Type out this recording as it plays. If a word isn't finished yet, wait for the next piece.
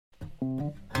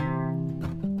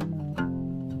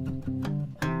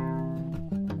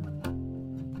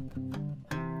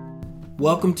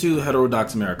Welcome to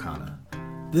Heterodox Americana.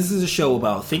 This is a show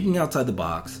about thinking outside the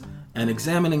box and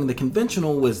examining the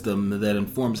conventional wisdom that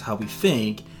informs how we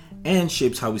think and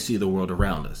shapes how we see the world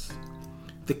around us.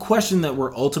 The question that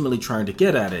we're ultimately trying to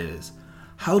get at is,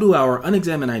 how do our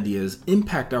unexamined ideas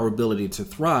impact our ability to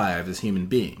thrive as human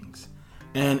beings?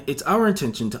 And it's our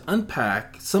intention to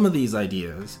unpack some of these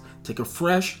ideas, take a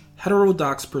fresh,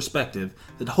 heterodox perspective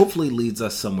that hopefully leads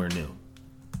us somewhere new.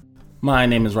 My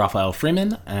name is Raphael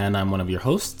Freeman, and I'm one of your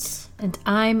hosts. And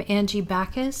I'm Angie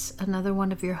Backus, another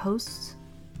one of your hosts.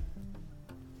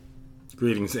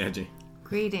 Greetings, Angie.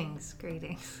 Greetings.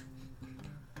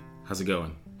 How's it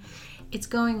going? It's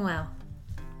going well.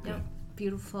 Yep.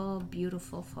 Beautiful,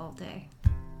 beautiful fall day.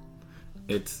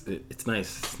 It's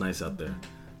nice. It's nice out there.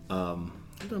 I'm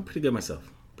doing pretty good myself.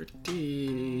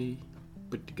 Pretty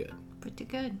good. Pretty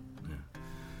good.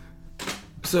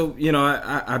 So,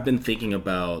 I've been thinking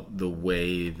about the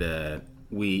way that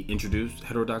we introduced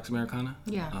Heterodox Americana.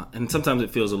 Yeah. And sometimes it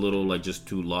feels a little like just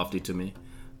too lofty to me.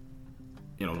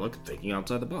 Like thinking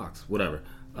outside the box, whatever.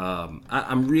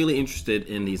 I'm really interested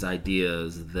in these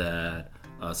ideas that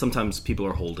sometimes people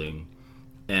are holding.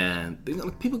 And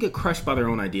people get crushed by their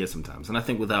own ideas sometimes. And I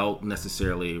think without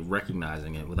necessarily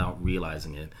recognizing it, without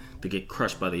realizing it, they get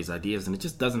crushed by these ideas. And it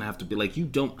just doesn't have to be like, you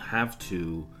don't have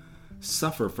to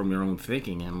suffer from your own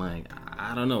thinking. And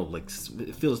I don't know, it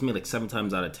feels to me like 7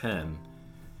 times out of 10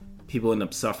 people end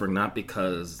up suffering not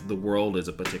because the world is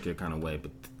a particular kind of way,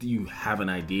 but you have an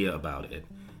idea about it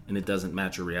and it doesn't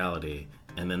match your reality,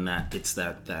 and then that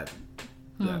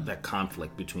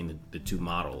conflict between the two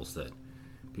models that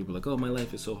people are like, oh, my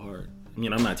life is so hard.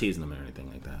 I'm not teasing them or anything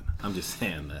like that. I'm just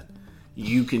saying that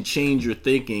you can change your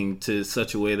thinking to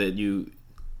such a way that you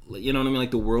know what I mean,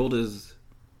 like the world is,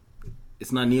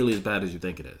 it's not nearly as bad as you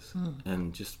think it is.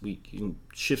 And just you can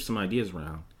shift some ideas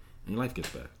around and your life gets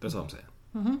better. That's all I'm saying.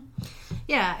 Mm-hmm.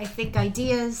 Yeah, I think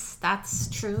ideas, that's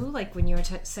true. Like when you were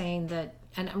saying that,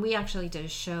 and we actually did a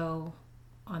show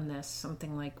on this,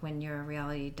 something like when your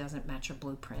reality doesn't match your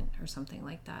blueprint or something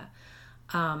like that,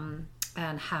 and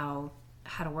how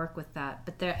to work with that.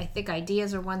 But I think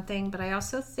ideas are one thing, but I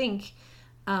also think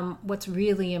what's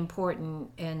really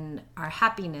important in our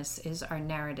happiness is our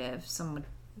narrative. Some would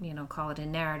call it a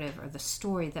narrative, or the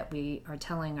story that we are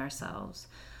telling ourselves.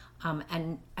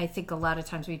 And I think a lot of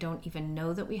times we don't even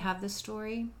know that we have this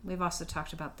story. We've also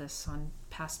talked about this on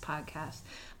past podcasts.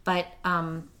 But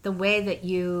the way that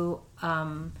you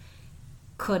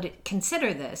could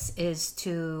consider this is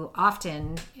to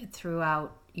often,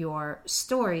 throughout your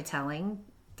storytelling,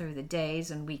 through the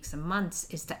days and weeks and months,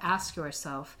 is to ask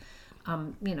yourself,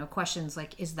 questions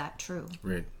like, is that true?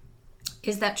 Right.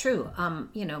 Is that true?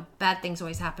 Bad things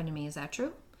always happen to me. Is that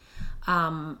true?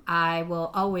 I will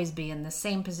always be in the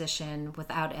same position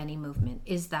without any movement.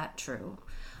 Is that true?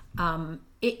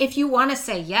 If you want to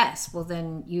say yes, well,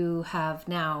 then you have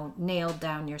now nailed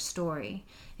down your story.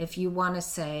 If you want to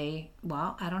say,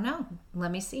 well, I don't know,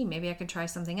 let me see, maybe I could try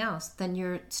something else, then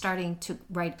you're starting to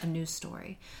write a new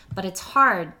story. But it's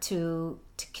hard to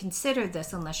consider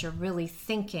this unless you're really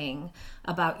thinking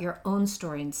about your own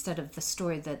story instead of the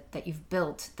story that you've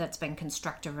built that's been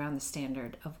constructed around the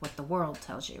standard of what the world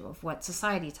tells you, of what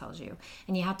society tells you.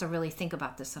 And you have to really think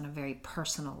about this on a very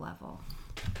personal level.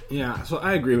 Yeah, so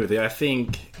I agree with you. I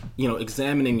think,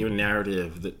 examining your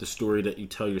narrative, the story that you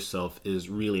tell yourself is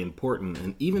really important.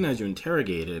 And even as you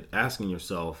interrogate it, asking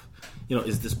yourself,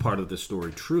 is this part of the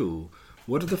story true?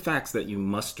 What are the facts that you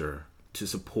muster to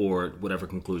support whatever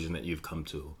conclusion that you've come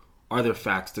to? Are there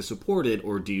facts to support it,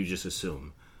 or do you just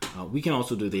assume? We can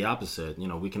also do the opposite.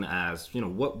 We can ask,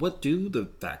 what do the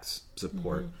facts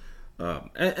support? Mm-hmm.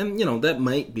 And that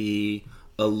might be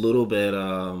a little bit,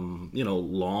 long.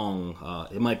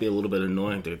 It might be a little bit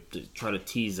annoying to try to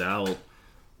tease out,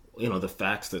 the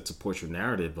facts that support your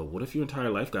narrative. But what if your entire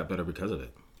life got better because of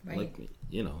it? Right.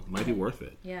 It might be worth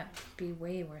it. Yeah, be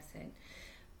way worth it.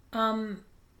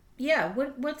 Yeah.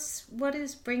 What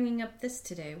is bringing up this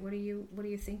today? What are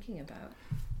you thinking about?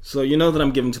 So that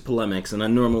I'm given to polemics, and I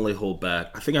normally hold back.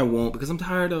 I think I won't because I'm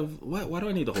tired of why do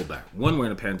I need to hold back? One, we're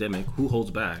in a pandemic. Who holds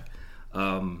back?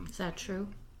 Is that true?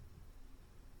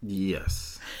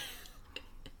 Yes.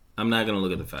 I'm not going to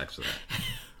look at the facts of that.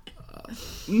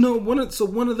 No, one of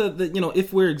the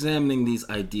if we're examining these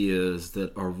ideas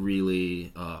that are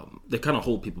really, that kind of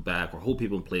hold people back or hold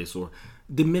people in place or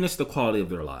diminish the quality of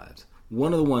their lives.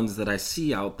 One of the ones that I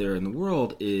see out there in the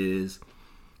world is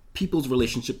people's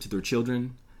relationship to their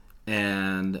children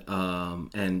and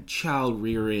child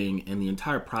rearing and the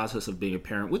entire process of being a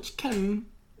parent, which can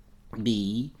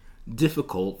be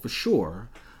difficult for sure.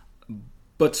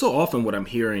 But so often what I'm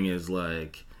hearing is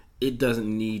like, it doesn't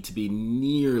need to be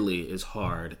nearly as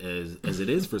hard as it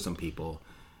is for some people.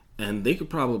 And they could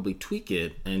probably tweak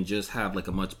it and just have like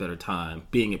a much better time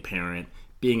being a parent,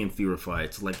 being in fewer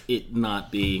fights, like it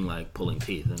not being like pulling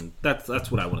teeth. And that's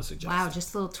what I want to suggest. Wow,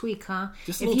 just a little tweak, huh?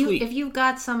 Just a little tweak. If you've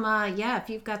got some, if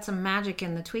you've got some magic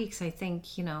in the tweaks, I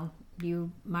think,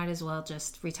 you might as well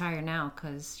just retire now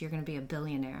because you're going to be a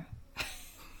billionaire.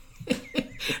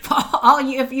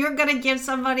 If you're going to give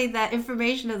somebody that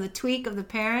information of the tweak of the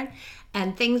parent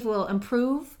and things will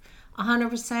improve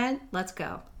 100%, let's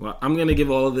go. Well, I'm going to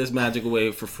give all of this magic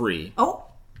away for free. Oh,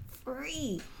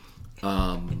 free.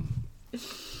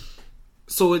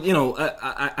 So,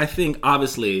 I think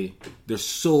obviously there's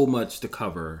so much to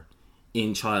cover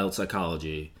in child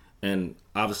psychology, and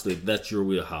obviously that's your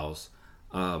wheelhouse.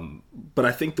 But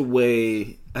I think the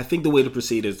way to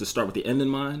proceed is to start with the end in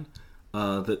mind.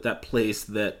 That place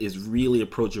that is really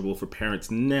approachable for parents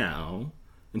now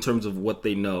in terms of what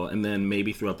they know, and then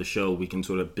maybe throughout the show we can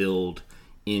sort of build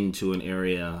into an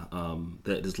area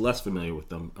that is less familiar with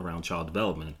them around child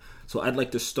development. So I'd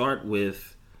like to start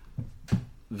with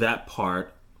that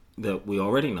part that we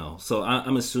already know. So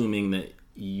I'm assuming that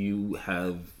you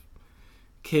have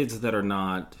kids that are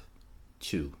not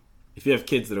 2. If you have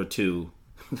kids that are 2,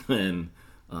 then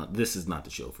this is not the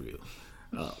show for you.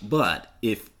 But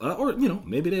if, or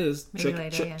maybe it is. Maybe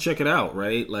later, check it out,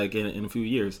 right? Like in a few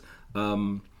years.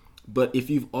 But if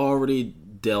you've already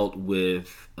dealt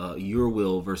with your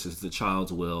will versus the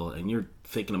child's will, and you're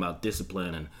thinking about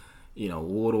discipline and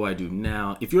what do I do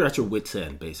now? If you're at your wit's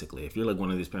end, basically, if you're like one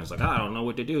of these parents, like I don't know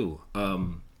what to do,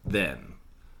 then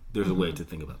there's a way to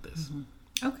think about this.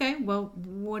 Mm-hmm. Okay. Well,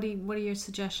 what are your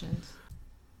suggestions?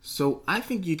 So I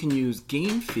think you can use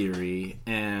game theory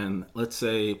and, let's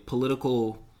say,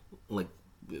 political, like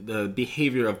the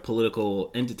behavior of political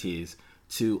entities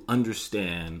to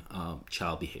understand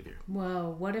child behavior.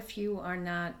 Well, what if you are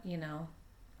not,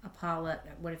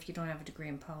 what if you don't have a degree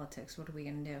in politics? What are we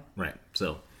going to do? Right.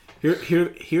 So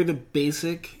here's the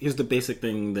basic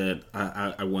thing that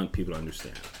I want people to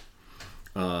understand.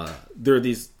 There are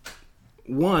these.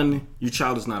 One, your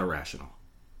child is not irrational,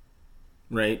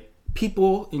 right?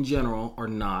 People in general are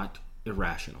not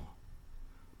irrational.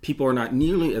 People are not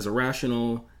nearly as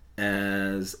irrational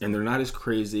and they're not as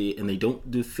crazy, and they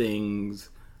don't do things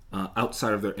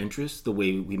outside of their interests the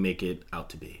way we make it out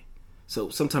to be. So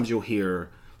sometimes you'll hear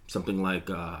something like,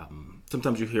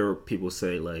 sometimes you hear people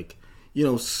say like,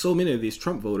 so many of these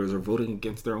Trump voters are voting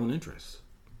against their own interests.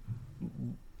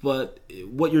 But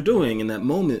what you're doing in that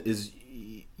moment is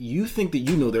you think that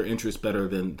you know their interests better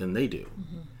than they do.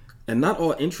 Mm-hmm. And not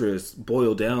all interests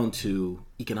boil down to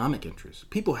economic interests.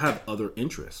 People have other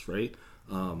interests, right?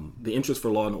 The interest for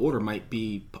law and order might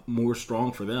be more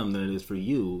strong for them than it is for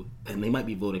you, and they might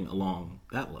be voting along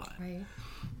that line. Right.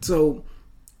 So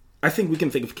I think we can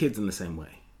think of kids in the same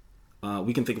way.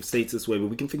 We can think of states this way, but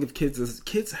we can think of kids as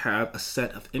kids have a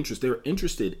set of interests. They're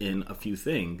interested in a few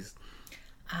things.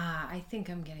 I think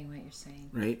I'm getting what you're saying.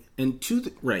 Right.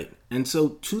 And so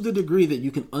to the degree that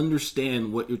you can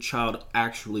understand what your child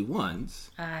actually wants,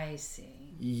 I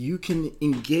see. You can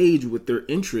engage with their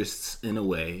interests in a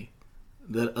way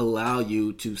that allow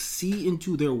you to see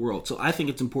into their world. So I think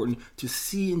it's important to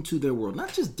see into their world,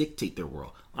 not just dictate their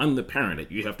world. I'm the parent.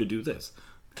 You have to do this.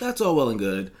 That's all well and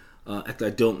good. I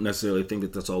don't necessarily think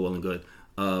that that's all well and good.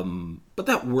 But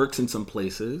that works in some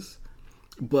places.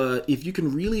 But if you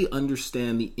can really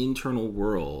understand the internal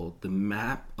world, the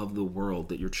map of the world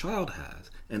that your child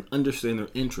has, and understand their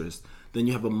interests, then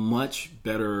you have a much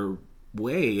better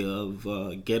way of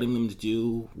getting them to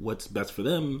do what's best for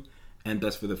them and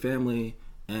best for the family,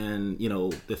 and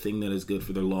the thing that is good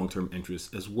for their long-term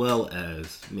interests as well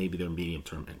as maybe their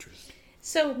medium-term interests.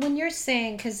 So when you're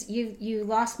saying, because you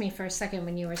lost me for a second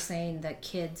when you were saying that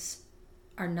kids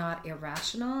are not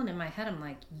irrational, and in my head I'm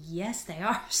like, yes, they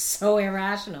are so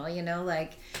irrational.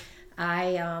 Like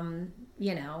I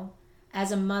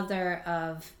as a mother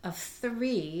of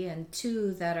 3 and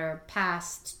 2 that are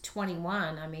past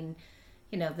 21, I mean,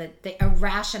 the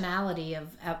irrationality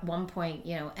of at one point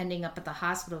ending up at the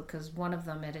hospital because one of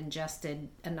them had ingested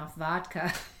enough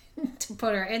vodka to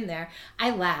put her in there.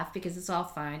 I laugh because it's all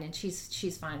fine and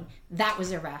she's fine. That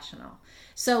was irrational.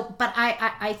 So, but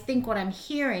I think what I'm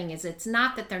hearing is it's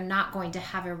not that they're not going to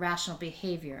have irrational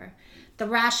behavior. The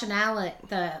rationality,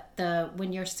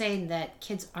 when you're saying that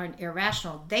kids aren't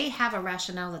irrational, they have a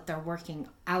rationale that they're working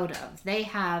out of. They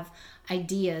have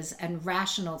ideas and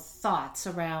rational thoughts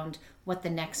around what the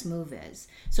next move is.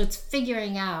 So it's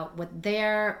figuring out what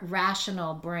their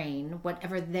rational brain,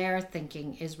 whatever they're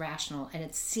thinking is rational, and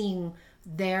it's seeing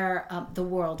their the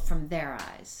world from their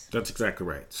eyes. That's exactly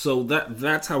right. So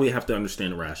that's how we have to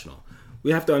understand irrational.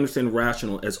 We have to understand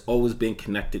irrational as always being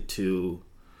connected to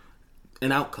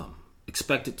an outcome.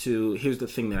 Expected to, here's the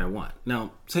thing that I want.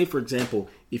 Now, say for example,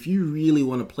 if you really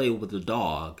want to play with a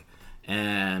dog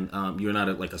and you're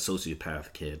not like a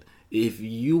sociopath kid, if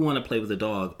you want to play with a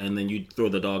dog and then you throw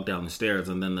the dog down the stairs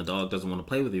and then the dog doesn't want to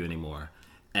play with you anymore,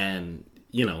 and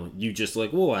you just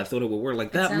like, whoa, I thought it would work.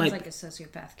 Like that sounds like a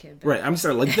sociopath kid. But... Right, I'm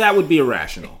sorry, like that would be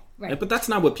irrational. Right. But that's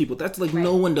not what people, that's like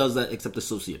no one does that except a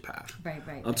sociopath.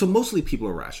 Right. So mostly people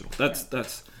are rational.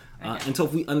 That's and so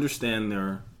if we understand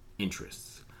their interests.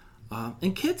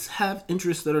 And kids have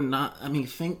interests that are not,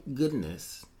 thank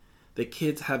goodness that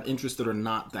kids have interests that are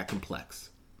not that complex.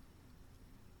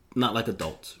 Not like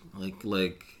adults.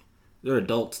 Like there are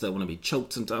adults that want to be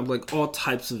choked sometimes. Like all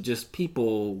types of just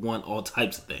people want all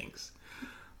types of things.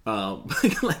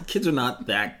 Like kids are not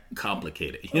that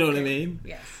complicated. You know what I mean?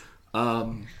 Yes.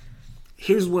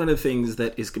 Here's one of the things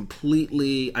that is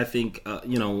completely, I think,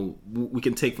 we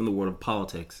can take from the world of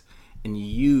politics and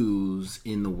use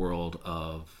in the world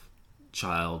of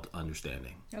child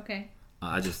understanding. Okay.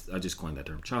 I just coined that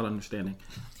term, child understanding.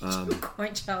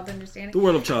 Coined child understanding? The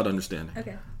world of child understanding.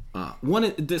 Okay.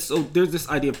 So there's this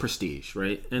idea of prestige,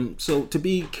 right? And so to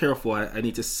be careful, I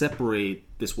need to separate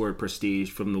this word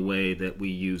prestige from the way that we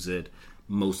use it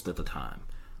most of the time.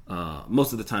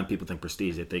 Most of the time people think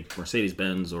prestige, they think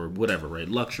Mercedes-Benz or whatever, right?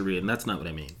 Luxury, and that's not what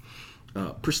I mean.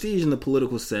 Prestige in the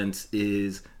political sense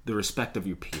is the respect of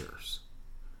your peers.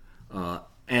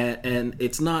 And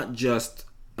it's not just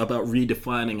about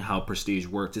redefining how prestige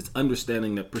works. It's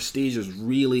understanding that prestige is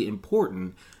really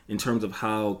important in terms of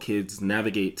how kids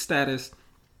navigate status,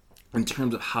 in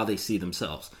terms of how they see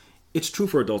themselves. It's true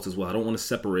for adults as well. I don't want to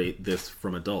separate this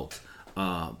from adults.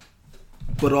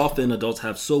 But often adults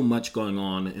have so much going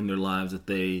on in their lives that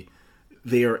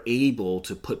they are able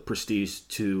to put prestige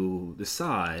to the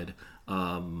side.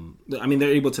 They're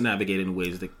able to navigate it in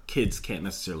ways that kids can't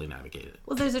necessarily navigate it.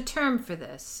 Well, there's a term for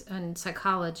this in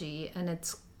psychology, and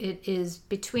it is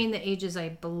between the ages, I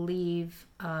believe,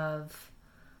 of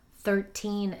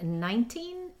 13 and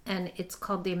 19, and it's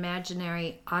called the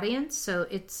imaginary audience. So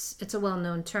it's a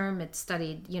well-known term. It's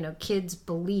studied. Kids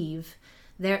believe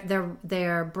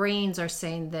their brains are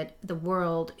saying that the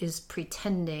world is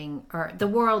pretending, or the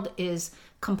world is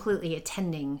completely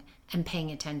attending and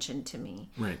paying attention to me.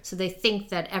 Right. So they think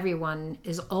that everyone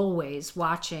is always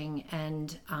watching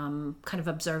and kind of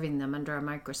observing them under a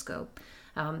microscope.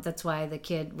 That's why the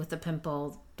kid with the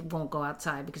pimple won't go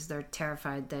outside, because they're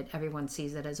terrified that everyone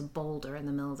sees it as a boulder in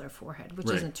the middle of their forehead, which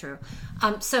isn't true.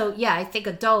 I think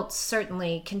adults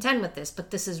certainly contend with this,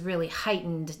 but this is really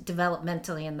heightened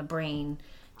developmentally in the brain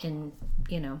in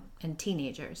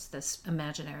teenagers, this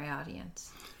imaginary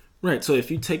audience. Right. So if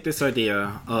you take this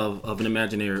idea of an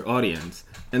imaginary audience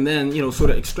and then,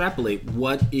 sort of extrapolate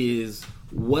what is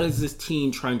this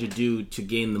teen trying to do to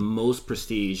gain the most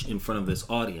prestige in front of this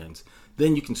audience,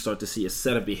 then you can start to see a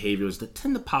set of behaviors that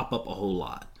tend to pop up a whole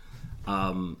lot.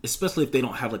 Especially if they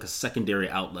don't have like a secondary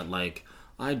outlet, like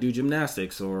I do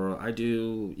gymnastics, or I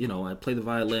do, I play the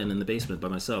violin in the basement by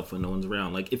myself when no one's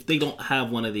around. Like if they don't have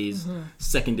one of these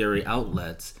secondary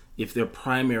outlets, if their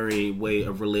primary way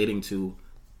of relating to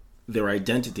their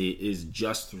identity is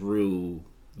just through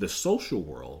the social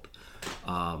world,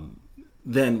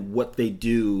 then what they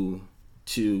do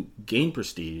to gain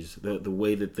prestige, the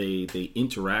way that they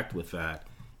interact with that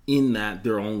in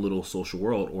their own little social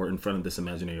world or in front of this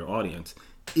imaginary audience,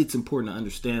 it's important to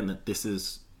understand that this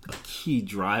is a key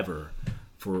driver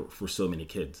for so many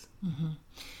kids. Mm-hmm.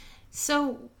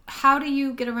 So how do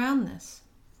you get around this?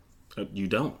 You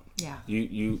don't. Yeah.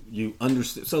 You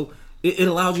understand. So it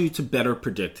allows you to better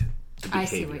predict the behavior. I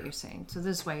see what you're saying. So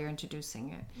this is why you're introducing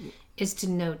it, is to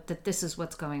note that this is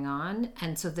what's going on.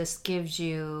 And so this gives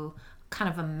you kind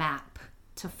of a map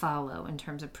to follow in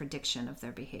terms of prediction of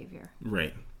their behavior.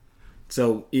 Right.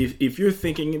 So if you're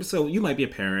thinking, so you might be a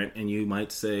parent and you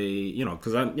might say,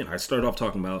 because I started off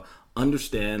talking about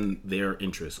understand their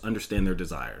interests, understand their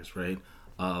desires, right?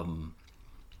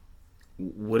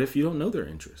 What if you don't know their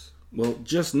interests? Well,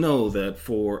 just know that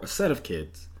for a set of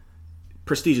kids,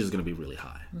 prestige is going to be really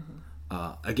high. Mm-hmm.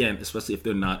 Again, especially if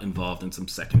they're not involved in some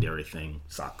secondary thing,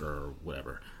 soccer or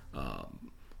whatever.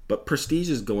 But prestige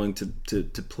is going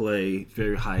to play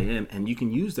very high in, and you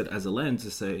can use that as a lens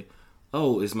to say,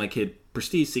 oh, is my kid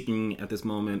prestige seeking at this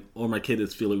moment, or my kid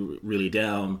is feeling really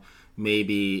down?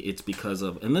 Maybe it's because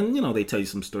of, and then, they tell you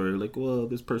some story like, well,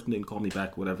 this person didn't call me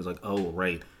back, whatever. It's like, oh,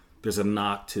 right. There's a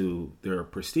knock to their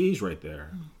prestige right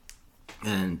there,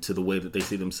 and to the way that they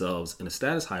see themselves in a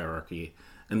status hierarchy.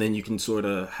 and then you can sort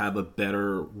of have a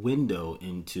better window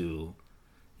into,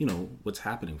 what's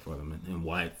happening for them and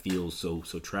why it feels so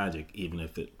tragic, even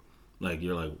if it, like,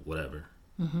 you're like, whatever.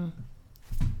 Mm-hmm.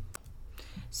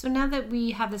 So now that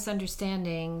we have this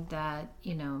understanding that,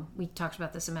 we talked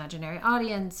about this imaginary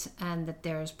audience and that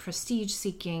there's prestige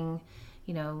seeking,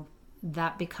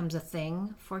 that becomes a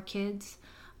thing for kids.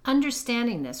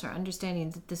 Understanding this, or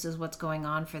understanding that this is what's going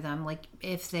on for them, like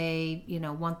if they,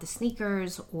 want the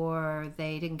sneakers or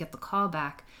they didn't get the call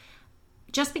back,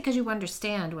 just because you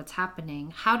understand what's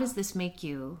happening, how does this make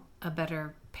you a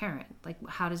better parent? Like,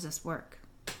 how does this work?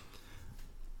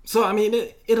 So, I mean,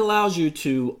 it allows you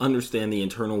to understand the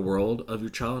internal world of your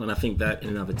child, and I think that in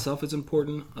and of itself is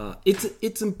important.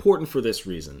 It's important for this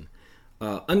reason.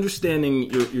 Understanding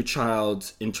your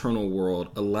child's internal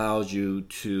world allows you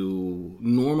to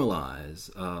normalize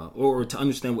or to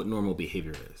understand what normal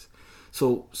behavior is.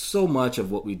 So much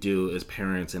of what we do as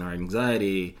parents in our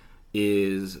anxiety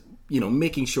is,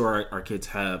 making sure our kids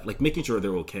have, like, making sure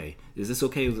they're okay. Is this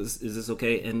okay? Is this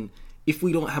okay? And if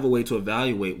we don't have a way to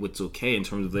evaluate what's okay in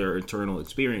terms of their internal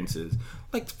experiences,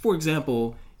 like, for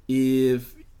example, let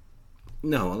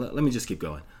me just keep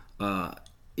going.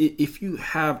 If you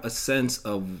have a sense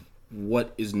of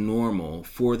what is normal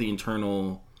for the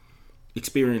internal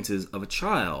experiences of a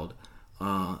child,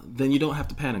 then you don't have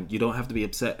to panic, you don't have to be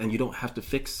upset, and you don't have to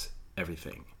fix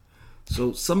everything.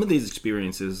 So some of these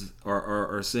experiences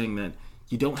are saying that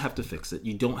you don't have to fix it,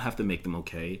 you don't have to make them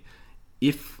okay.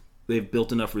 If they've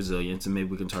built enough resilience, and maybe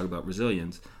we can talk about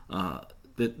resilience, that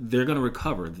they're going to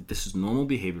recover, that this is normal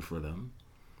behavior for them,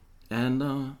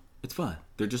 and it's fine.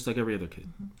 They're just like every other kid.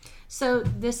 So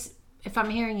this, if I'm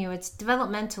hearing you, it's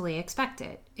developmentally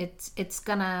expected. It's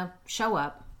going to show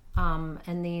up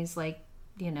in these,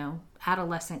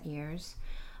 adolescent years.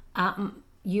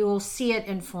 You'll see it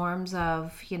in forms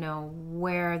of,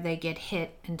 where they get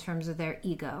hit in terms of their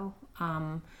ego.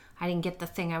 I didn't get the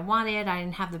thing I wanted. I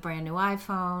didn't have the brand new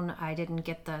iPhone. I didn't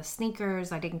get the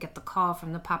sneakers. I didn't get the call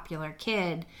from the popular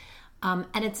kid. And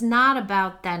it's not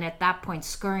about then at that point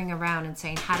scurrying around and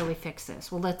saying, how do we fix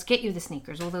this? Well, let's get you the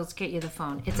sneakers. Well, let's get you the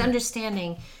phone. It's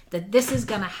understanding that this is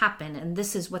going to happen and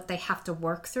this is what they have to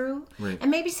work through. Right. And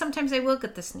maybe sometimes they will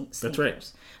get the sneakers. That's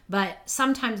right. But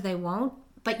sometimes they won't.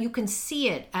 But you can see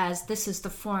it as this is the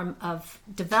form of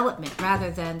development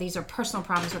rather than these are personal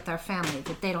problems with their family,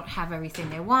 that they don't have everything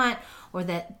they want, or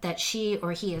that she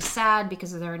or he is sad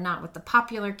because they're not with the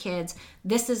popular kids.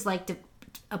 This is like the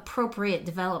appropriate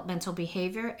developmental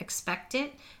behavior. Expect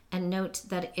it and note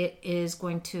that it is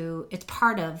going to, it's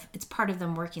part of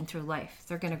them working through life.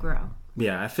 They're going to grow.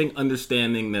 Yeah, I think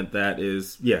understanding that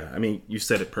is, I mean, you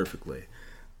said it perfectly.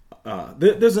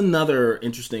 There's another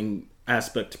interesting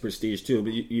aspect to prestige too,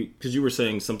 but because you were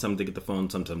saying sometimes they get the phone,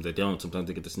 sometimes they don't, sometimes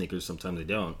they get the sneakers, sometimes they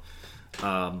don't.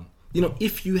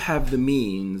 If you have the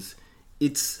means,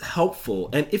 it's helpful,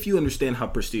 and if you understand how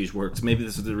prestige works, maybe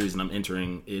this is the reason I'm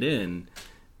entering it in,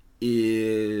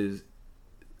 is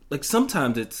like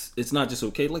sometimes it's not just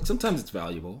okay, like sometimes it's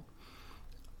valuable.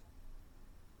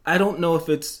 I don't know if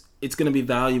it's going to be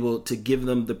valuable to give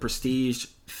them the prestige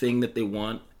thing that they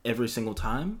want every single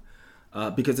time.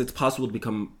 Because it's possible to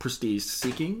become prestige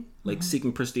seeking, like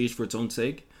seeking prestige for its own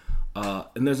sake.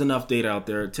 And there's enough data out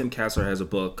there. Tim Kasser has a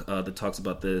book that talks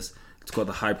about this. It's called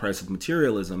The High Price of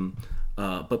Materialism.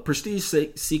 But prestige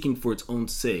seeking for its own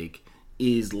sake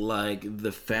is like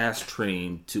the fast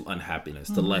train to unhappiness,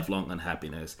 to lifelong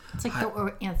unhappiness. It's like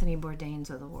the Anthony Bourdains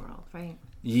of the world, right?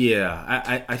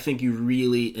 Yeah, I think you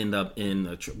really end up in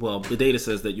the data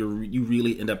says that you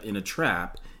really end up in a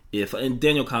trap. And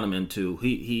Daniel Kahneman too,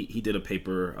 he did a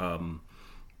paper,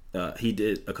 he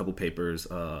did a couple papers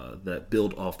that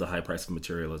build off the high price of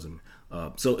materialism.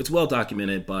 So it's well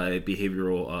documented by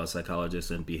behavioral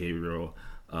psychologists and behavioral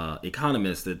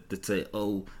economists that say,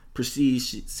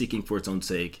 prestige seeking for its own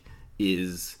sake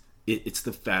it's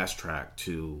the fast track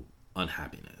to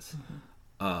unhappiness.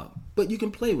 But you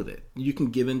can play with it. You can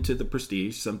give in to the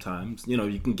prestige sometimes.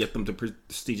 You can get them the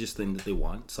prestigious thing that they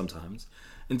want sometimes.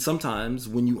 And sometimes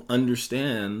when you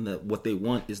understand that what they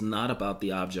want is not about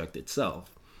the object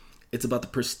itself, it's about the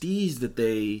prestige that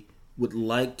they would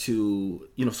like to,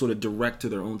 sort of direct to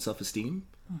their own self-esteem.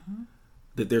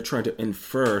 That they're trying to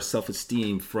infer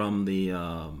self-esteem from the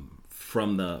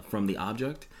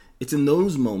object. It's in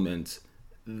those moments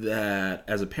that,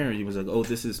 as a parent, you was like,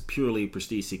 this is purely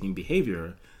prestige-seeking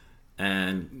behavior,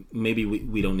 and maybe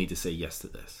we don't need to say yes to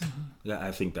this.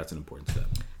 I think that's an important step.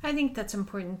 I think that's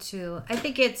important too. I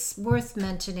think it's worth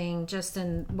mentioning, just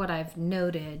in what I've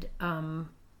noted,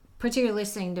 particularly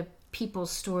listening to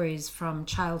people's stories from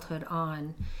childhood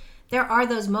on, there are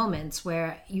those moments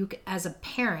where you, as a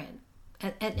parent,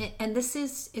 And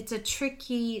it's a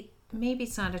tricky, maybe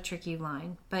it's not a tricky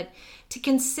line, but to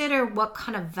consider what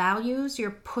kind of values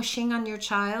you're pushing on your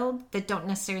child that don't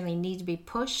necessarily need to be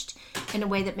pushed in a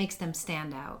way that makes them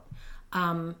stand out.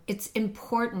 It's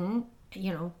important,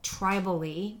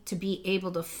 tribally, to be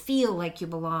able to feel like you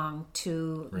belong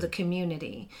to the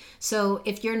community. So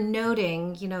if you're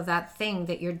noting, that thing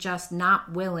that you're just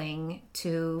not willing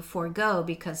to forego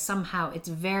because somehow it's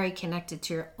very connected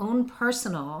to your own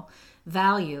personal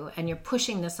value, and you're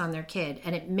pushing this on their kid,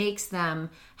 and it makes them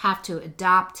have to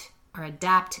adapt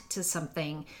to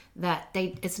something that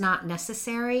it's not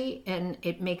necessary, and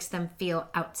it makes them feel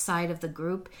outside of the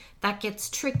group, that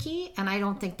gets tricky, and I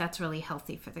don't think that's really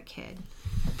healthy for the kid.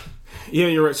 Yeah,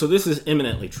 you're right. So this is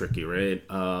eminently tricky, right?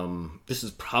 This is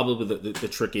probably the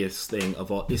trickiest thing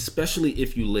of all, especially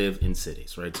if you live in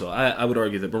cities, right? So I would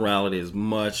argue that morality is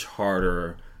much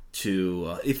harder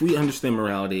to, if we understand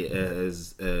morality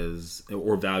as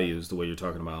or values, the way you're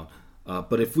talking about,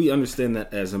 but if we understand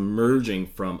that as emerging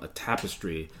from a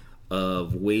tapestry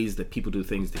of ways that people do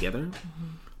things together,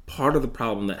 part of the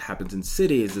problem that happens in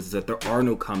cities is that there are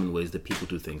no common ways that people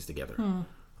do things together.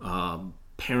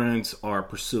 Parents are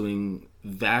pursuing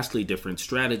vastly different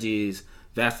strategies,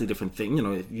 vastly different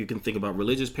things. You can think about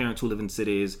religious parents who live in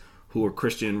cities who are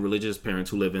Christian, religious parents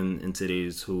who live in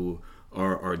cities who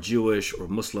are Jewish or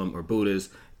Muslim or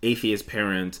Buddhist, atheist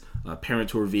parents,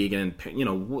 parents who are vegan.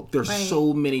 There's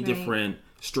so many different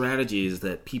strategies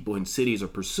that people in cities are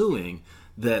pursuing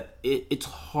that it's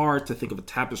hard to think of a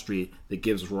tapestry that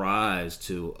gives rise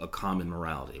to a common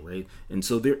morality, right? And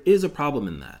so there is a problem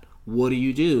in that. What do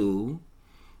you do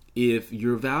if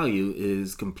your value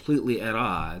is completely at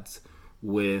odds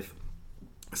with,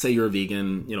 say you're a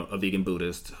vegan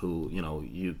Buddhist who,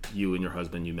 you and your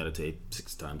husband, you meditate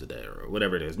 6 times a day or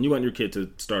whatever it is. And you want your kid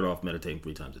to start off meditating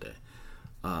 3 times a day.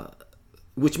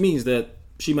 Which means that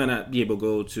she might not be able to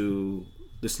go to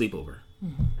the sleepover.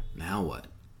 Now what?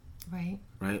 Right?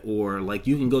 Or like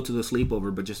you can go to the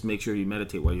sleepover, but just make sure you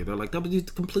meditate while you're there. Like that would be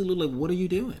completely like, what are you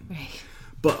doing? Right.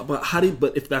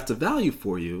 But if that's a value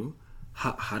for you,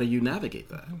 how do you navigate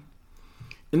that?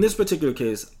 In this particular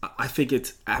case, I think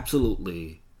it's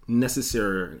absolutely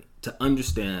necessary to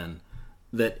understand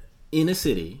that in a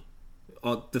city,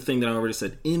 the thing that I already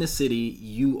said, in a city,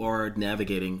 you are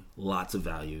navigating lots of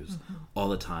values all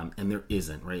the time, and there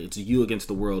isn't, right? It's you against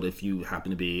the world if you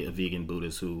happen to be a vegan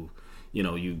Buddhist who,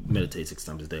 you meditate 6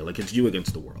 times a day. Like, it's you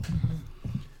against the world.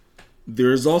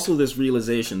 There's also this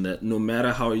realization that no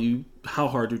matter how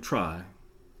hard you try,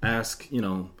 ask,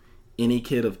 any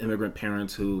kid of immigrant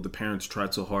parents who the parents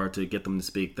tried so hard to get them to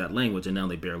speak that language and now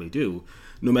they barely do,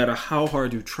 no matter how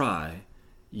hard you try,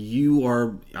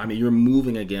 you're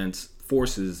moving against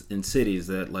forces in cities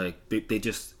that like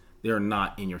they are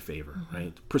not in your favor,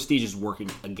 right? Prestige is working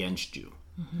against you.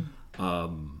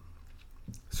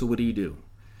 So what do you do?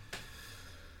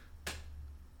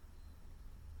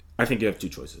 I think you have 2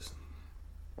 choices.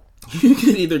 You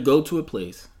can either go to a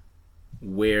place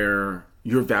where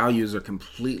your values are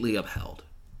completely upheld,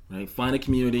 right? Find a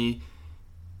community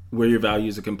where your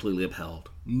values are completely upheld.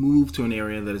 Move to an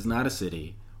area that is not a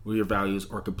city where your values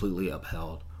are completely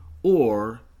upheld.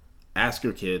 Or ask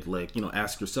your kid,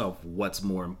 ask yourself what's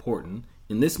more important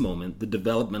in this moment, the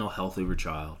developmental health of your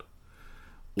child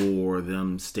or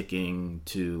them sticking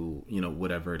to,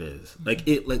 whatever it is.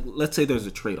 Let's say there's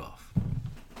a trade-off.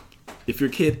 If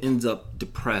your kid ends up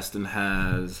depressed and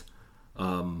has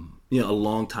a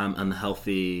long time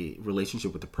unhealthy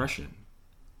relationship with depression,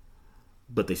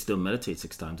 but they still meditate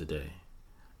 6 times a day,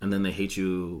 and then they hate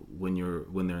you when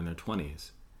they're in their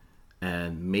 20s,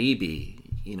 and maybe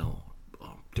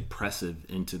depressive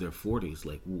into their 40s,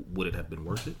 like would it have been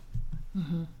worth it?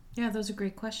 Yeah, those are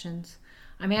great questions.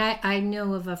 I mean, I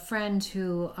know of a friend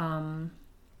who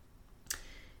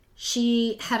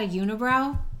she had a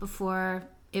unibrow before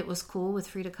it was cool with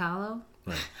Frida Kahlo.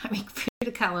 Right. I mean,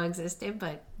 Frida Kahlo existed,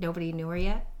 but nobody knew her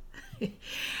yet.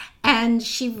 And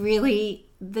she really,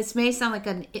 this may sound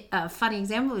like a funny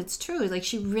example, it's true. Like,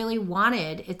 she really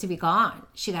wanted it to be gone.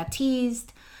 She got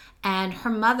teased, and her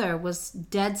mother was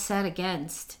dead set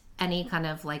against any kind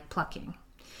of like plucking.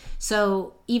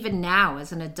 So even now,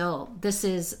 as an adult, this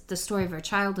is the story of her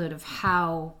childhood, of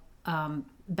how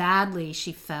badly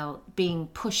she felt being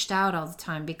pushed out all the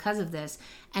time because of this,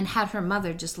 and had her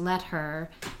mother just let her,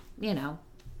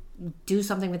 do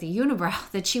something with a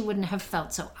unibrow, that she wouldn't have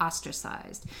felt so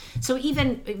ostracized. So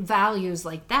even values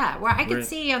like that, where I could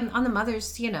see on the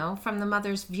mother's, from the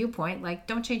mother's viewpoint, like,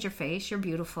 don't change your face, you're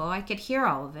beautiful. I could hear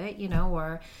all of it,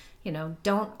 or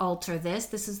don't alter this.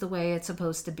 This is the way it's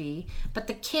supposed to be. But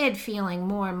the kid feeling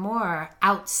more and more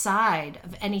outside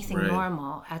of anything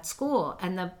normal at school.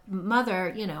 And the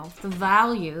mother, the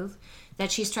value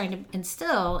that she's trying to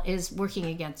instill is working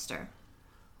against her.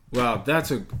 Wow,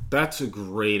 that's a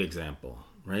great example,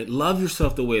 right? Love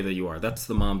yourself the way that you are. That's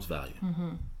the mom's value. Mm-hmm.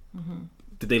 Mm-hmm.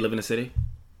 Did they live in a city?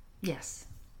 Yes.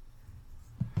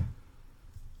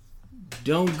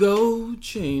 Don't go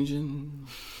changing.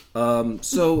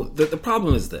 So the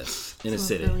problem is this in a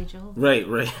city. Billy Joel. Right.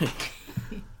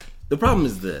 The problem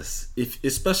is this,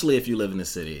 especially if you live in a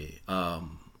city,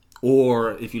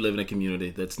 or if you live in a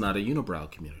community that's not a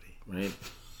unibrow community, right?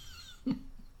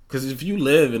 Because if you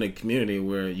live in a community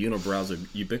where unibrows are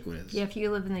ubiquitous, if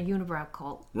you live in the unibrow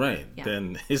cult, right,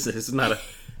 then it's not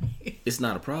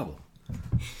a problem.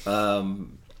 The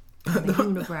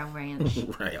unibrow ranch,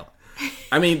 right?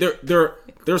 I mean, there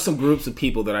are some groups of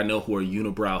people that I know who are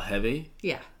unibrow heavy.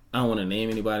 Yeah. I don't want to name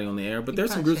anybody on the air, but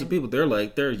there's some groups of people. They're a lot of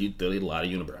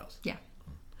unibrows. Yeah.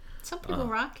 Some people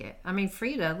rock it. I mean,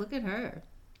 Frida, look at her.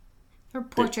 Her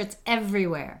portraits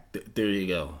everywhere. There you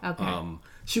go. Okay.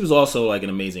 She was also like an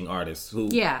amazing artist who,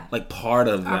 like, part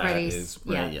of that already is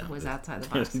was outside the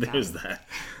box. There's that.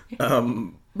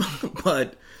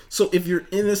 But so if you're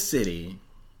in a city,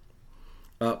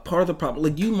 part of the problem,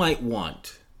 like, you might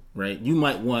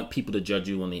want people to judge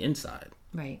you on the inside,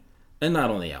 right, and not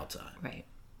on the outside, right.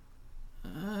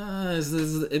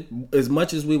 As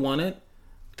much as we want it,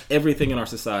 everything in our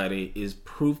society is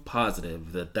proof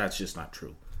positive that that's just not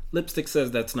true. Lipstick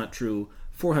says that's not true.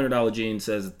 $400 jeans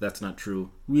says that's not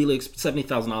true. Really,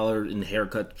 $70,000 in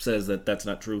haircut says that that's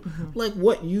not true. Mm-hmm. Like,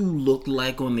 what you look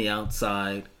like on the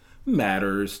outside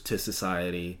matters to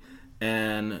society,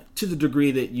 and to the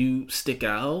degree that you stick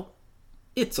out,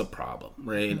 it's a problem,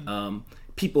 right? Mm-hmm.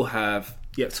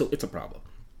 So it's a problem.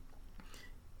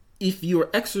 If you're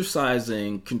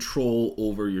exercising control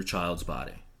over your child's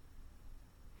body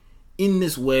in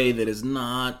this way that is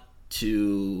not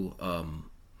to,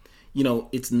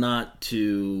 it's not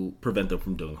to prevent them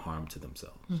from doing harm to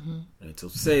themselves. Mm-hmm. Right? So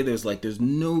say there's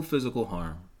no physical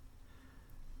harm.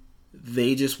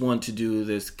 They just want to do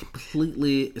this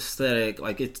completely aesthetic,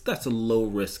 that's a low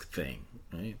risk thing,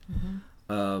 right?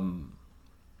 Mm-hmm.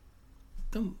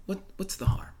 Then what's the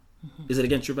harm? Mm-hmm. Is it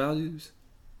against your values?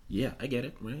 Yeah, I get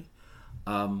it, right?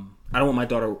 I don't want my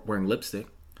daughter wearing lipstick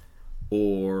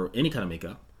or any kind of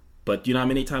makeup, but do you know how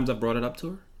many times I've brought it up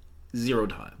to her? 0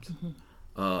 times.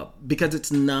 Mm-hmm. Because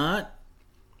it's not...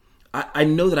 I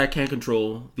know that I can't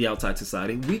control the outside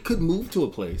society. We could move to a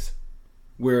place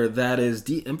where that is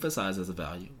de-emphasized as a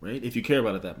value, right? If you care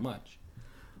about it that much.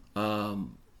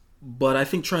 But I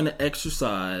think trying to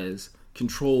exercise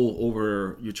control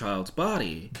over your child's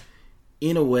body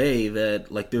in a way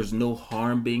that, like, there's no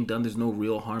harm being done, there's no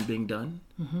real harm being done.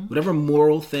 Mm-hmm. Whatever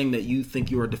moral thing that you think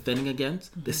you are defending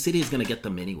against, mm-hmm. the city is going to get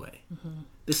them anyway. Mm-hmm.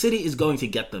 The city is going to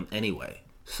get them anyway.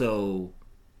 So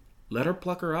let her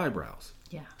pluck her eyebrows.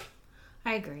 Yeah,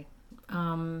 I agree.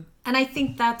 And I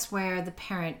think that's where the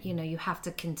parent, you have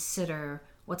to consider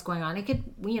what's going on. It could,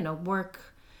 work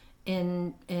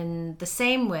in the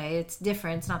same way. It's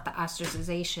different. It's not the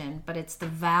ostracization, but it's the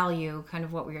value, kind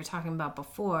of what we were talking about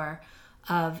before,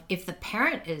 of if the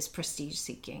parent is prestige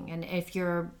seeking and if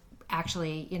you're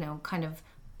actually, kind of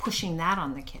pushing that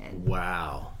on the kid.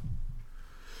 Wow.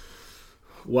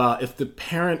 If the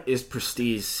parent is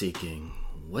prestige seeking,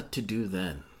 what to do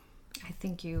then? I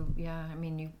think the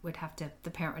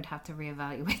parent would have to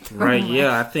reevaluate the right,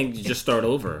 yeah, I think you just start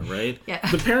over, right? Yeah.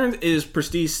 The parent is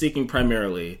prestige seeking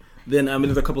primarily, then,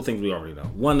 there's a couple things we already know.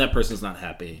 1, that person's not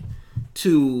happy.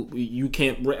 2,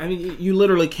 you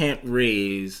literally can't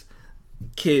raise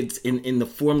kids in the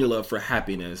formula for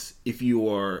happiness if you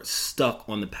are stuck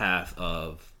on the path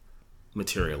of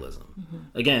materialism.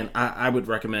 Mm-hmm. Again, I would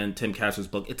recommend Tim Kasser's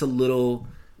book. It's a little,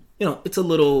 I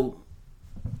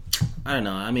don't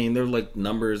know. There's like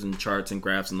numbers and charts and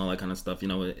graphs and all that kind of stuff.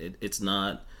 It's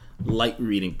not light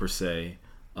reading per se.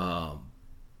 But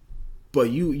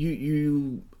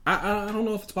I don't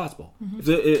know if it's possible. Mm-hmm.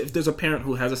 If there's a parent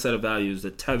who has a set of values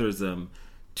that tethers them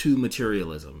to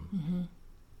materialism, mm-hmm.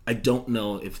 I don't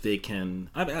know if they can.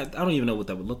 I don't even know what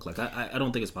that would look like. I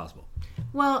don't think it's possible.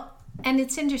 Well, and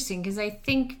it's interesting because I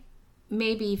think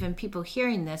maybe even people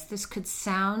hearing this could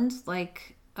sound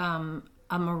like a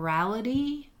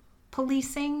morality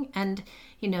policing and,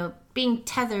 being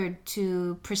tethered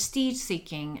to prestige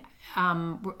seeking.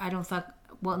 I don't think,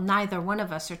 neither one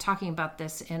of us are talking about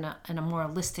this in a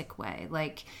moralistic way.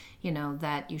 Like,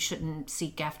 that you shouldn't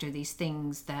seek after these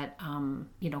things that,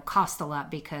 cost a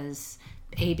lot because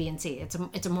A, B, and C.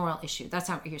 It's a moral issue. That's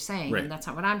not what you're saying, Right. and that's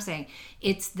not what I'm saying.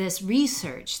 It's this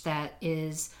research that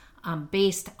is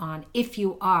based on if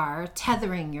you are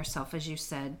tethering yourself, as you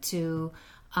said, to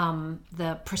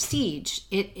the prestige,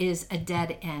 it is a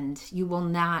dead end. You will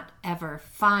not ever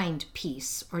find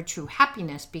peace or true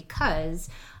happiness because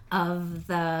of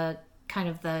the kind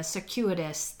of the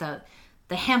circuitous, the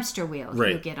hamster wheel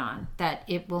Right. you get on, that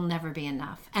it will never be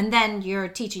enough. And then you're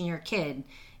teaching your kid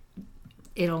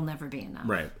it'll never be enough.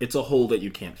 Right. It's a hole that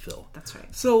you can't fill. That's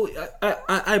right. So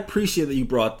I appreciate that you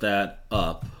brought that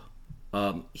up.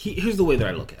 Here's the way that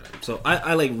I look at it. So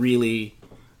I like really,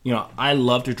 I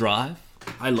love to drive.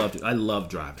 I love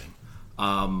driving.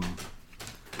 One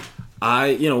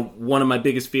of my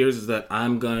biggest fears is that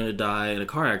I'm going to die in a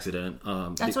car accident.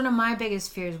 That's one of my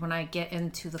biggest fears when I get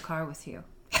into the car with you.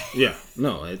 Yeah.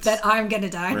 No, it's that I'm going to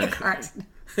die in a Right. car accident.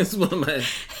 It's one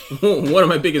of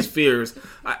my biggest fears.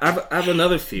 I have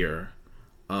another fear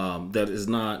that is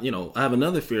not, I have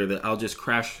another fear that I'll just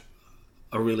crash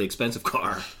a really expensive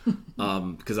car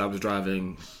because I was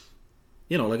driving,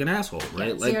 like an asshole,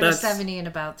 right? Yeah, like 0 to 70 in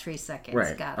about 3 seconds.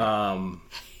 Right. Got it.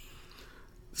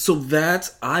 So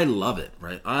I love it,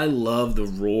 right? I love the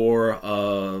roar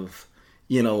of,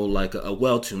 like a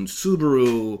well-tuned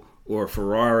Subaru or a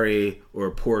Ferrari or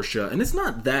a Porsche. And it's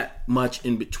not that much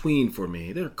in between for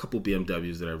me. There are a couple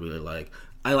BMWs that I really like.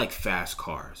 I like fast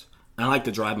cars. I like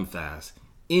to drive them fast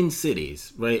in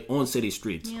cities, right? On city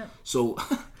streets. Yeah. So,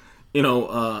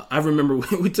 I remember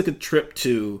we took a trip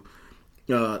to,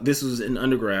 this was in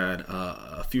undergrad,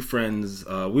 a few friends,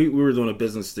 we were doing a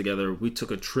business together. We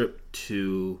took a trip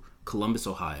to Columbus,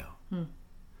 Ohio.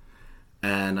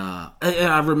 And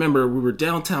I remember we were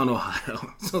downtown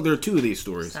Ohio. So there are two of these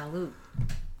stories. Salute.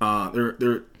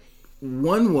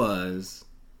 One was,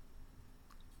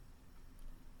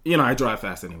 I drive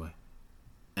fast anyway.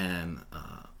 And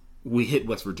we hit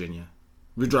West Virginia.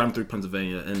 We were driving through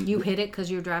Pennsylvania. And You hit it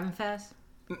because you were driving fast?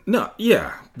 No,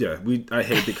 yeah. I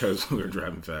hit it because we were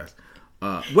driving fast.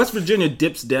 West Virginia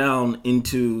dips down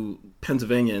into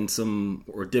Pennsylvania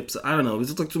dips, I don't know. It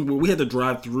was like we had to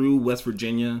drive through West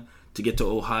Virginia to get to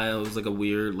Ohio. It was like a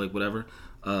weird, like whatever.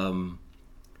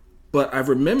 But I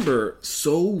remember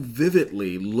so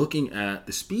vividly looking at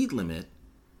the speed limit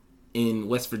in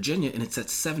West Virginia, and it's at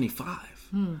 75.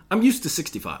 I'm used to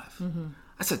 65.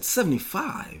 I said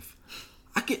 75.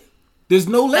 There's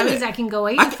no limit. That means I can go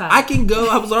 85. I can go.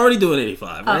 I was already doing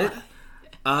 85, right?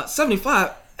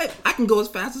 75. I can go as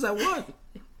fast as I want.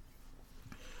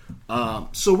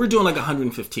 So we're doing like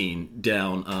 115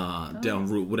 down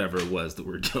route, whatever it was that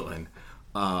we're doing.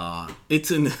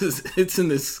 It's in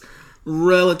this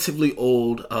relatively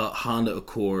old Honda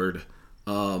Accord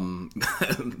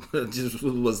that just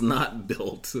was not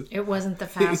built. It wasn't the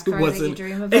fast car that you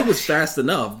dream about? It was fast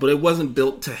enough, but it wasn't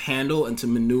built to handle and to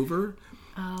maneuver.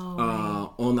 Right.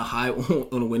 On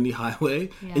a windy highway,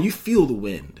 Yeah. and you feel the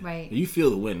wind. Right. You feel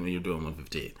the wind when you're doing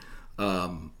 115.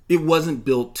 It wasn't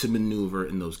built to maneuver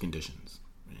in those conditions.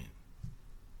 Right?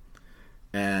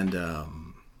 And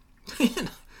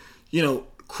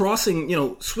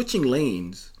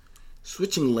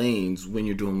switching lanes when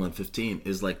you're doing 115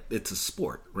 is like, it's a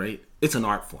sport, right? It's an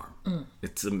art form.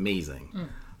 It's amazing.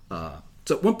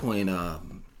 So at one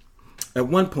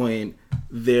point,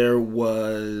 there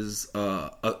was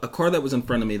a car that was in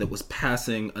front of me that was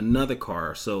passing another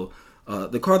car. So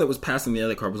the car that was passing the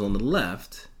other car was on the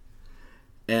left.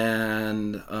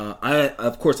 And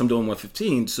of course, I'm doing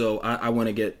 115, so I want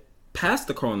to get past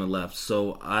the car on the left.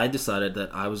 So I decided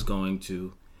that I was going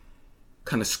to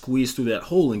kind of squeeze through that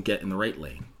hole and get in the right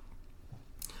lane.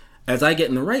 As I get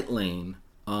in the right lane,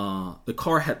 the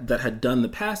car that had done the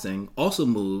passing also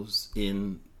moves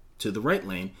in to the right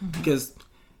lane because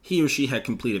he or she had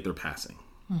completed their passing.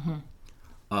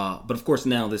 But of course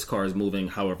now this car is moving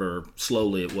however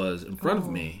slowly it was in front of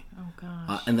me. Oh,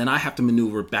 gosh. And then I have to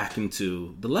maneuver back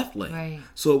into the left lane. Right.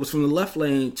 So it was from the left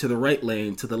lane to the right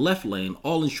lane to the left lane,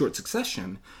 all in short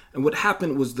succession. And what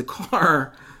happened was the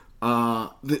car,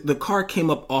 the car came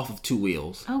up off of two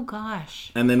wheels. Oh,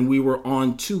 gosh. And then we were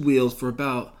on two wheels for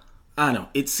about, I don't know,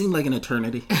 it seemed like an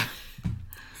eternity.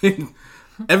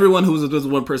 Everyone who was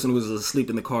one person who was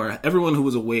asleep in the car, everyone who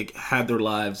was awake had their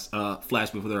lives flash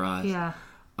before their eyes. Yeah.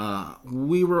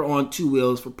 We were on two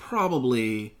wheels for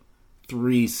probably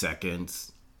 3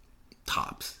 seconds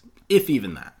tops, if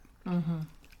even that.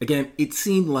 Again, it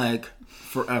seemed like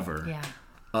forever. Yeah.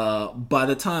 By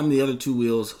the time the other two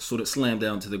wheels sort of slammed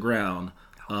down to the ground,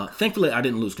 thankfully I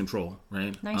didn't lose control.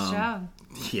 Right? Nice job.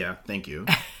 Yeah, thank you.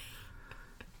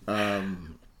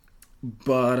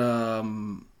 But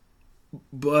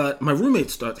my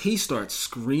roommate starts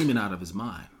screaming out of his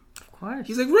mind. Of course.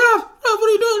 He's like, Ralph, rough, what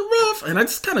are you doing, rough? And I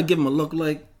just kind of give him a look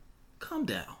like, calm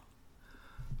down.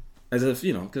 As if,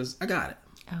 because I got it.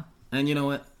 Oh. And you know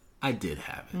what? I did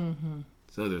have it. Mm-hmm.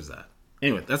 So there's that.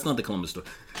 Anyway, that's not the Columbus story.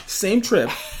 Same trip.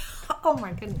 Oh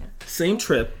my goodness. Same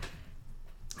trip.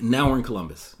 Now we're in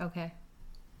Columbus. Okay.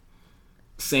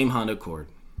 Same Honda Accord.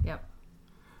 Yep.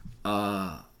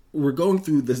 We're going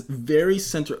through this very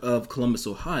center of Columbus,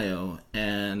 Ohio,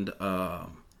 and I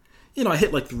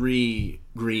hit like 3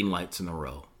 green lights in a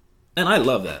row. And I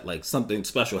love that. Like, something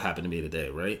special happened to me today,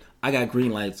 right? I got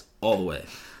green lights all the way.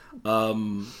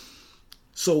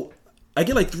 So I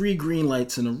get like 3 green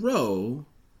lights in a row,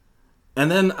 and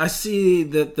then I see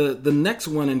that the next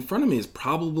one in front of me is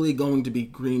probably going to be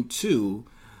green too.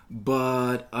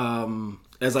 But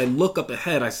as I look up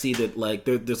ahead, I see that like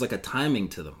there's like a timing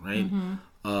to them, right?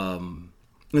 Mm-hmm.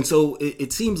 And so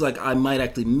it seems like I might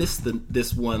actually miss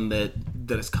this one that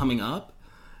is coming up.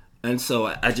 And so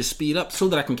I just speed up so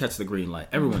that I can catch the green light.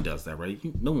 Everyone does that, right?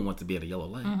 No one wants to be at a yellow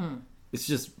light. Mm-hmm. It's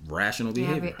just rational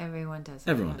behavior. Yeah, everyone does.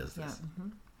 Everyone does this. Yeah. Mm-hmm.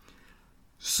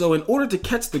 So in order to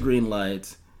catch the green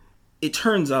light, it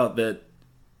turns out that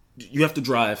you have to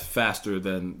drive faster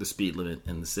than the speed limit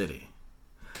in the city.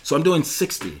 So I'm doing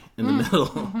 60 in the middle.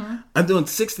 Mm-hmm. I'm doing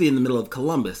 60 in the middle of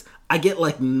Columbus. I get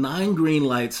like 9 green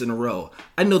lights in a row.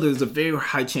 I know there's a very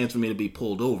high chance for me to be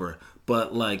pulled over,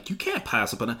 but like you can't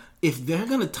pass up on it. If they're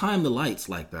going to time the lights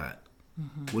like that,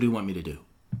 what do you want me to do?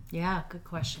 Yeah, good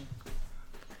question.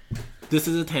 This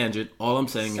is a tangent. All I'm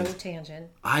saying is tangent.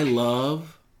 I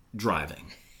love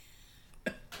driving.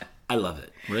 I love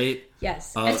it, right?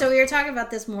 Yes. And so we were talking about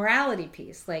this morality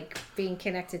piece, like being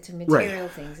connected to material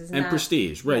things. Isn't and that...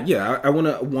 prestige, right? Yeah, I want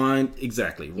to wind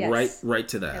exactly right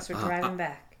to that. Yes, we're driving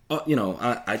back.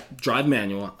 I drive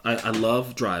manual. I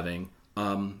love driving.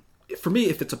 For me,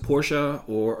 if it's a Porsche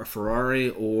or a Ferrari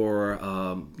or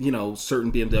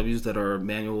certain BMWs that are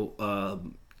manual,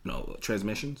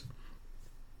 transmissions,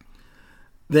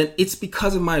 then it's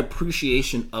because of my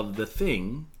appreciation of the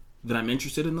thing that I'm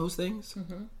interested in those things,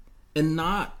 and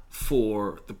not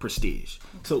for the prestige.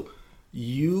 So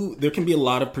there can be a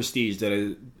lot of prestige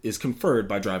that is conferred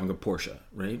by driving a Porsche,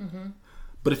 right? Mm-hmm.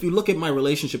 But if you look at my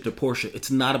relationship to Porsche,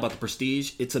 it's not about the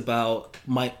prestige. It's about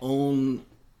my own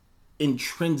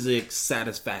intrinsic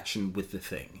satisfaction with the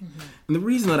thing. Mm-hmm. And the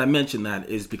reason that I mention that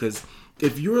is because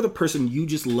if you're the person, you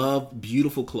just love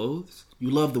beautiful clothes,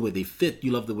 you love the way they fit,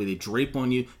 you love the way they drape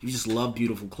on you, you just love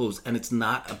beautiful clothes, and it's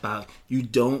not about, you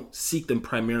don't seek them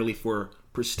primarily for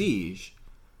prestige,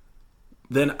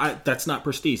 then that's not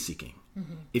prestige seeking.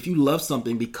 Mm-hmm. If you love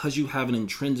something because you have an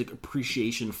intrinsic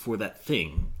appreciation for that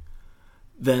thing,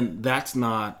 then that's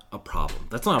not a problem.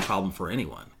 That's not a problem for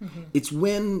anyone. Mm-hmm. It's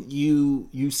when you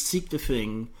seek the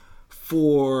thing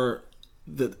for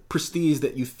the prestige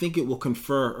that you think it will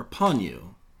confer upon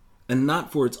you, and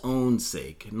not for its own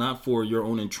sake, not for your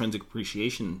own intrinsic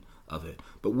appreciation of it.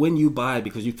 But when you buy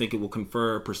because you think it will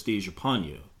confer prestige upon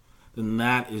you, then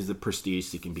that is the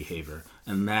prestige-seeking behavior,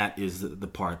 and that is the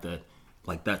part that,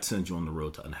 like, that sends you on the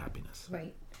road to unhappiness.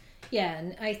 Right. Yeah,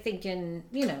 and I think in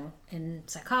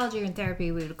psychology or in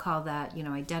therapy, we would call that,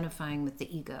 identifying with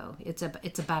the ego. It's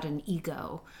about an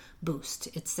ego boost.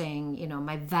 It's saying,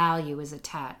 my value is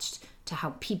attached to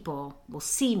how people will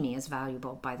see me as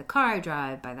valuable by the car I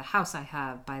drive, by the house I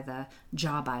have, by the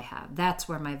job I have. That's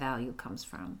where my value comes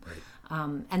from. Right.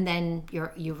 And then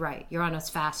you're right. You're on a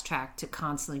fast track to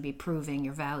constantly be proving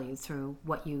your value through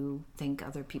what you think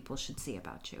other people should see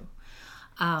about you.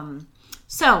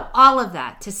 So all of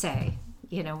that to say,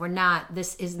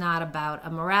 this is not about a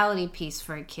morality piece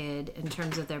for a kid in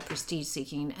terms of their prestige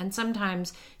seeking. And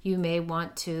sometimes you may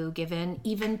want to give in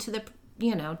even to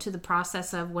the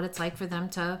process of what it's like for them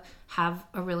to have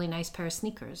a really nice pair of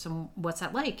sneakers, and what's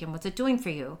that like and what's it doing for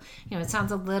you. It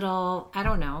sounds a little, I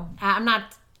don't know.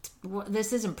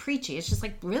 This isn't preachy. It's just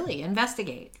like, really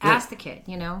investigate. Ask the kid,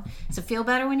 does it feel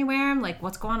better when you wear them? Like,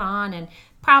 what's going on? And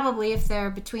probably if they're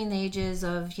between the ages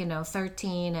of,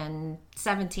 13 and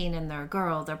 17 and they're a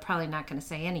girl, they're probably not going to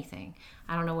say anything.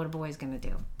 I don't know what a boy's going to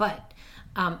do. But,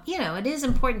 it is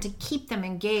important to keep them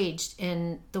engaged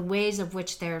in the ways of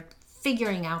which they're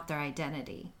figuring out their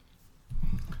identity.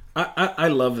 I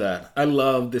love that. I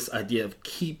love this idea of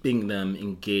keeping them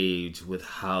engaged with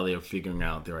how they're figuring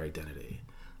out their identity.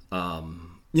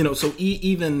 So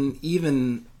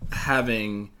even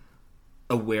having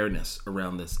awareness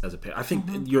around this as a parent, I think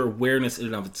your awareness in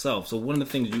and of itself. So one of the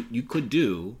things you could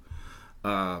do,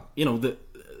 the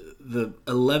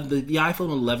iPhone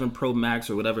 11 Pro Max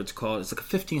or whatever it's called, it's like a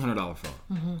 $1,500 phone.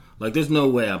 Mm-hmm. Like, there's no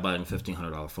way I'm buying a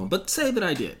 $1,500 phone, but say that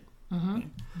I did. Mm-hmm. Okay?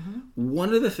 Mm-hmm.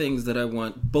 One of the things that I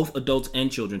want both adults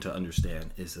and children to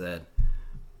understand is that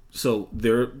So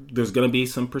there's going to be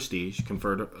some prestige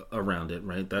conferred around it,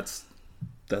 right? That's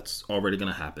already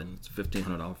going to happen. It's a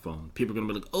 $1,500 phone. People are going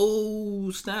to be like,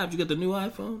 oh, snap, you got the new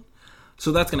iPhone?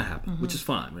 So that's going to happen, which is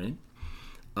fine,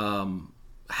 right?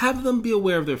 Have them be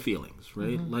aware of their feelings,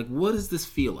 right? Like, what does this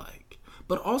feel like?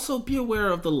 But also be aware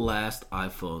of the last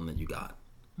iPhone that you got.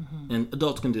 And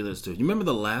adults can do this too. You remember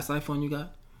the last iPhone you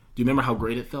got? Do you remember how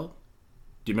great it felt?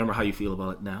 Do you remember how you feel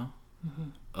about it now?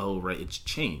 Oh, right, it's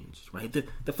changed, right?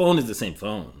 The phone is the same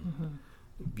phone.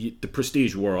 The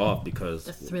prestige wore off because...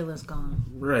 The thrill is gone.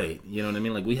 Right, you know what I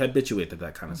mean? Like, we habituate to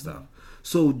that kind of stuff.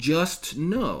 So just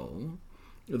know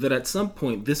that at some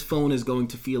point, this phone is going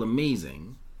to feel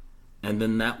amazing, and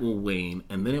then that will wane,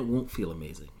 and then it won't feel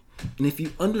amazing. And if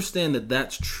you understand that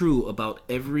that's true about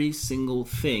every single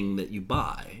thing that you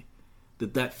buy,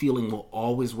 that feeling will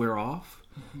always wear off,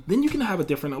 then you can have a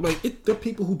different... Like, there are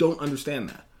people who don't understand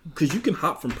that. Because you can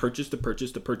hop from purchase to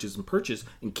purchase to purchase and purchase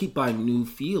and keep buying new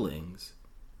feelings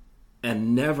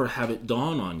and never have it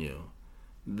dawn on you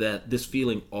that this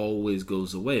feeling always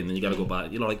goes away. And then you got to go buy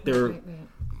it. You know, like they're...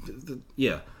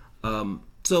 Yeah.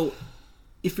 So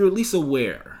if you're at least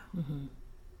aware, you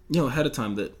know, ahead of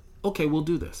time that, okay, we'll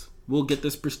do this. We'll get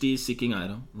this prestige-seeking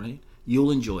item, right? You'll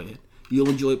enjoy it. You'll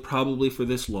enjoy it probably for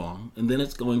this long, and then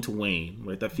it's going to wane,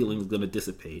 right? That feeling is going to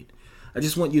dissipate. I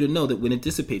just want you to know that when it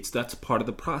dissipates, that's part of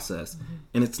the process.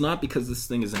 And it's not because this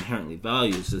thing is inherently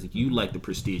valued, it's just that you like the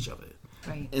prestige of it.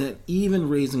 Right. And even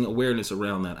raising awareness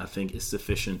around that, I think, is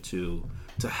sufficient to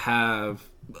have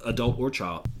adult or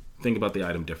child think about the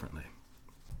item differently.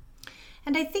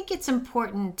 And I think it's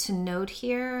important to note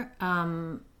here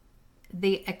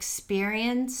the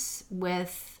experience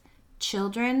with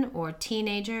children or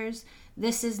teenagers.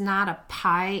 This is not a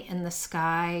pie in the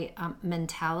sky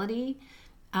mentality.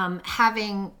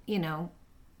 Having, you know,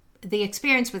 the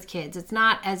experience with kids, it's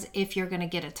not as if you're going to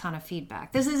get a ton of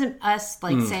feedback. This isn't us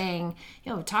like saying,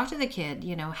 you know, talk to the kid,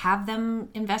 you know, have them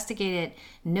investigate it,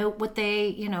 note what they,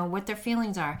 you know, what their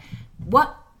feelings are.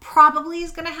 What probably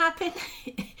is going to happen,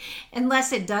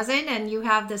 unless it doesn't, and you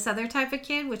have this other type of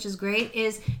kid, which is great,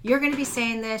 is you're going to be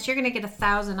saying this, you're going to get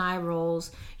 1,000 eye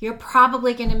rolls. You're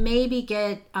probably going to maybe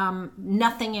get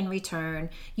nothing in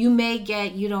return. You may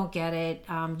get, you don't get it.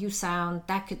 You sound,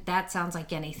 that sounds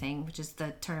like anything, which is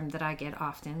the term that I get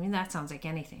often. I mean, that sounds like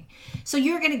anything. So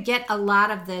you're going to get a lot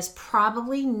of this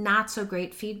probably not so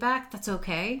great feedback. That's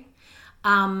okay.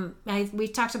 We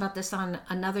talked about this on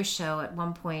another show at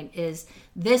one point, is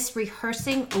this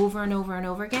rehearsing over and over and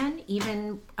over again,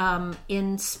 even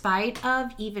in spite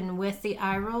of, even with the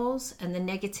eye rolls and the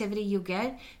negativity you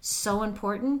get, so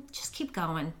important. Just keep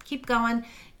going. Keep going.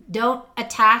 Don't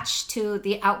attach to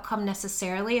the outcome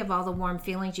necessarily of all the warm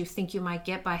feelings you think you might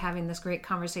get by having this great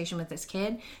conversation with this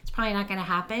kid. It's probably not going to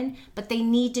happen, but they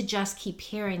need to just keep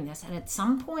hearing this. And at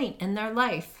some point in their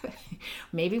life,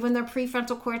 maybe when their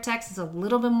prefrontal cortex is a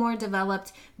little bit more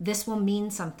developed, this will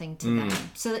mean something to them.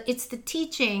 So it's the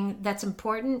teaching that's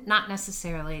important, not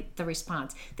necessarily the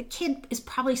response. The kid is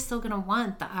probably still going to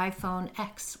want the iPhone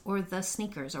X or the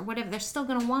sneakers or whatever. They're still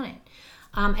going to want it.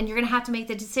 And you're going to have to make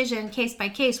the decision case by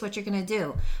case what you're going to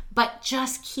do. But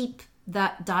just keep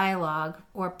that dialogue,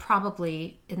 or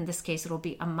probably in this case it'll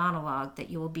be a monologue that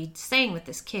you will be saying with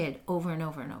this kid over and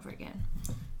over and over again.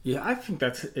 Yeah, I think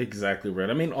that's exactly right.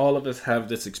 I mean, all of us have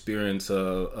this experience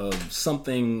of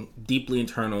something deeply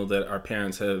internal that our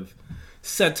parents have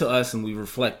said to us, and we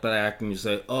reflect back and you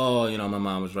say, oh, you know, my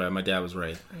mom was right, my dad was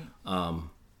right.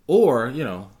 Or, you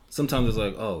know, sometimes it's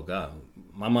like, oh, God,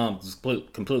 my mom was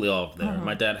completely off there.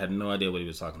 My dad had no idea what he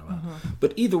was talking about.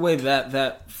 But either way,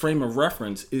 that frame of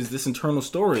reference is this internal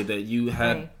story that you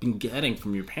had been getting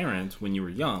from your parents when you were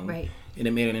young, and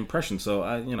it made an impression. So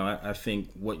I think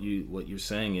what you're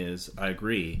saying is, I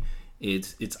agree.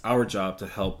 It's our job to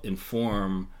help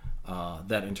inform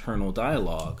that internal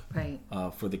dialogue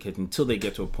for the kids until they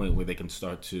get to a point where they can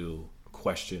start to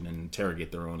question and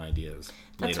interrogate their own ideas.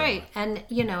 That's right. And,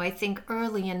 you know, I think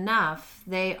early enough,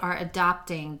 they are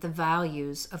adopting the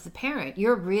values of the parent.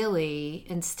 You're really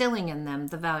instilling in them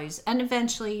the values. And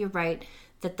eventually, you're right,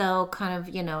 that they'll kind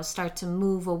of, you know, start to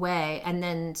move away and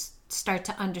then start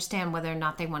to understand whether or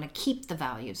not they want to keep the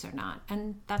values or not.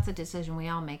 And that's a decision we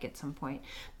all make at some point.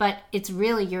 But it's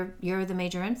really, you're the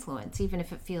major influence, even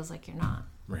if it feels like you're not.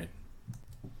 Right.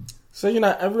 So, you know,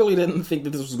 I really didn't think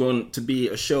that this was going to be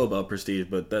a show about prestige,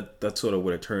 but that's sort of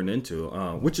what it turned into,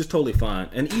 which is totally fine.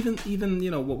 And even you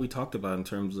know, what we talked about in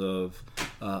terms of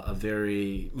a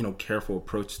very, you know, careful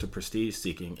approach to prestige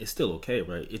seeking is still okay,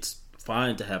 right? It's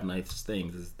fine to have nice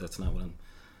things. That's not what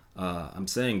I'm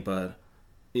saying. But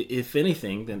if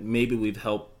anything, then maybe we've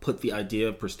helped put the idea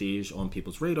of prestige on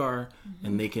people's radar,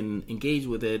 and they can engage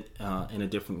with it in a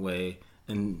different way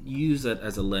and use that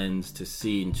as a lens to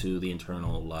see into the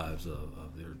internal lives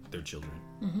of their children.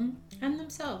 And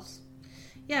themselves.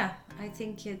 Yeah, I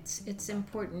think it's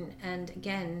important. And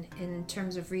again, in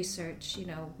terms of research,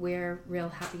 where real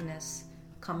happiness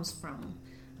comes from,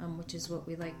 which is what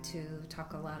we like to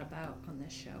talk a lot about on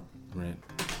this show. Right.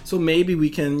 So maybe we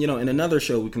can, in another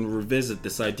show, we can revisit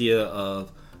this idea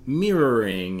of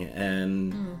mirroring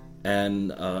and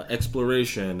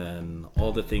exploration and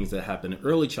all the things that happen in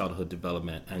early childhood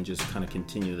development, and just kind of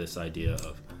continue this idea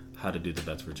of how to do the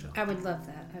best for a child. I would love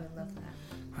that.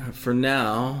 All right, for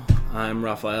now, I'm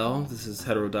Raphael. This is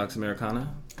Heterodox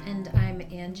Americana. And I'm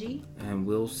Angie. And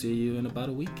we'll see you in about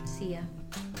a week. See ya.